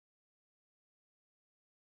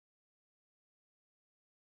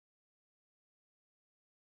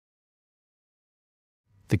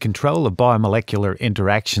The control of biomolecular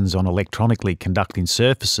interactions on electronically conducting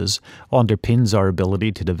surfaces underpins our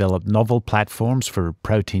ability to develop novel platforms for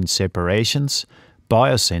protein separations,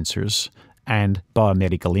 biosensors, and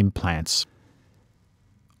biomedical implants.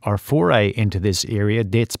 Our foray into this area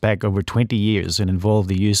dates back over 20 years and involved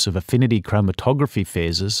the use of affinity chromatography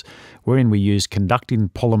phases, wherein we use conducting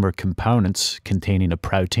polymer components containing a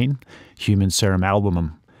protein, human serum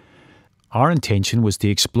albumin. Our intention was to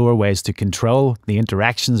explore ways to control the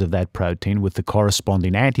interactions of that protein with the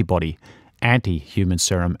corresponding antibody, anti-human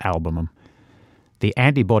serum albumin. The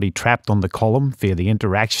antibody trapped on the column via the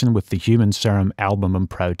interaction with the human serum albumin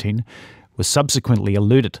protein was subsequently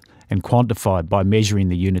eluted and quantified by measuring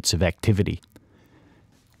the units of activity.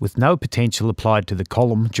 With no potential applied to the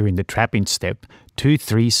column during the trapping step,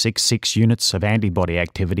 2366 units of antibody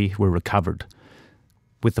activity were recovered.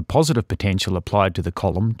 With the positive potential applied to the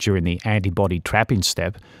column during the antibody trapping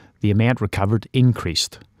step, the amount recovered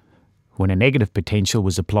increased. When a negative potential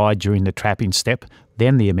was applied during the trapping step,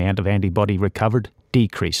 then the amount of antibody recovered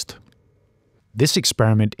decreased. This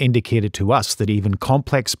experiment indicated to us that even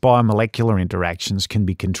complex biomolecular interactions can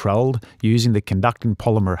be controlled using the conducting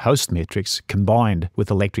polymer host matrix combined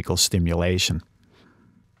with electrical stimulation.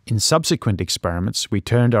 In subsequent experiments, we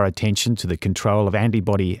turned our attention to the control of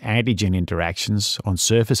antibody-antigen interactions on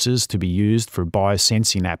surfaces to be used for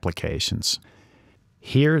biosensing applications.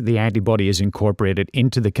 Here, the antibody is incorporated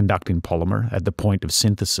into the conducting polymer at the point of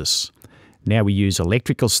synthesis. Now we use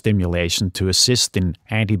electrical stimulation to assist in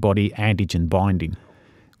antibody-antigen binding.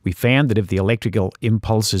 We found that if the electrical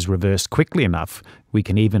impulse is reversed quickly enough, we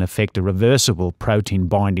can even effect a reversible protein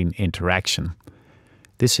binding interaction.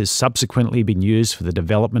 This has subsequently been used for the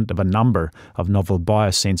development of a number of novel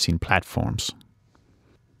biosensing platforms.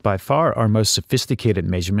 By far our most sophisticated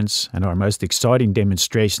measurements and our most exciting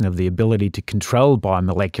demonstration of the ability to control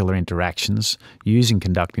biomolecular interactions using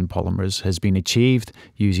conducting polymers has been achieved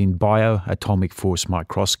using bioatomic force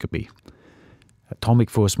microscopy.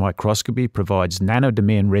 Atomic force microscopy provides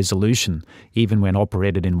nanodomain resolution even when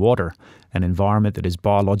operated in water, an environment that is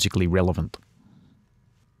biologically relevant.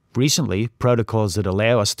 Recently, protocols that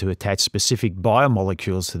allow us to attach specific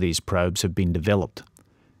biomolecules to these probes have been developed.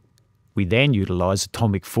 We then utilize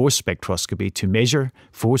atomic force spectroscopy to measure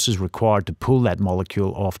forces required to pull that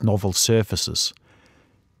molecule off novel surfaces.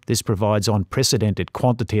 This provides unprecedented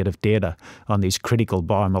quantitative data on these critical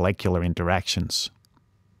biomolecular interactions.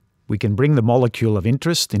 We can bring the molecule of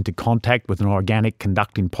interest into contact with an organic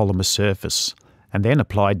conducting polymer surface and then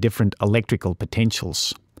apply different electrical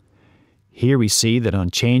potentials. Here we see that on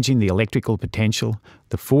changing the electrical potential,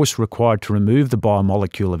 the force required to remove the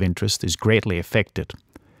biomolecule of interest is greatly affected.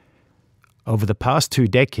 Over the past 2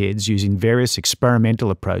 decades, using various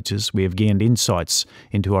experimental approaches, we have gained insights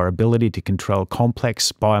into our ability to control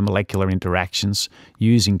complex biomolecular interactions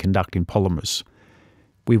using conducting polymers.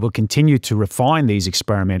 We will continue to refine these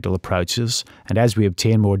experimental approaches, and as we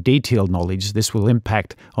obtain more detailed knowledge, this will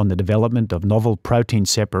impact on the development of novel protein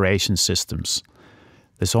separation systems.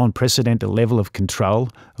 This unprecedented level of control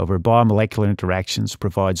over biomolecular interactions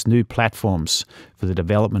provides new platforms for the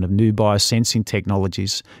development of new biosensing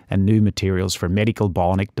technologies and new materials for medical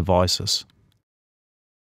bionic devices.